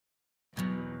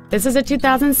This is a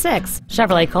 2006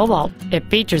 Chevrolet Cobalt. It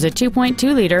features a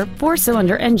 2.2-liter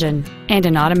four-cylinder engine and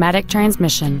an automatic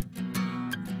transmission.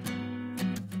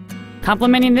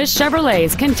 Complementing this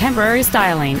Chevrolet's contemporary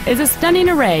styling is a stunning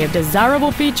array of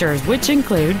desirable features which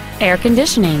include air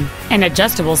conditioning, an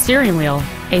adjustable steering wheel,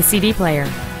 a CD player,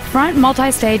 front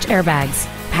multi-stage airbags,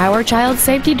 power child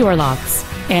safety door locks,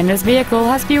 and this vehicle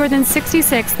has fewer than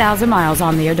 66,000 miles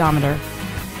on the odometer.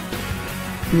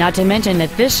 Not to mention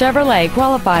that this Chevrolet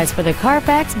qualifies for the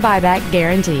Carfax buyback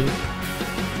guarantee.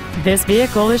 This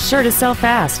vehicle is sure to sell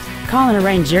fast. Call and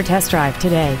arrange your test drive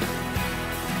today.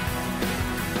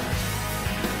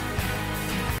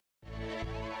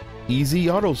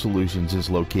 EZAutoSolutions is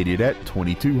located at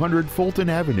 2200 Fulton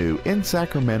Avenue in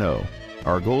Sacramento.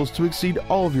 Our goal is to exceed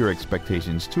all of your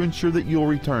expectations to ensure that you'll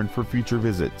return for future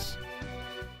visits.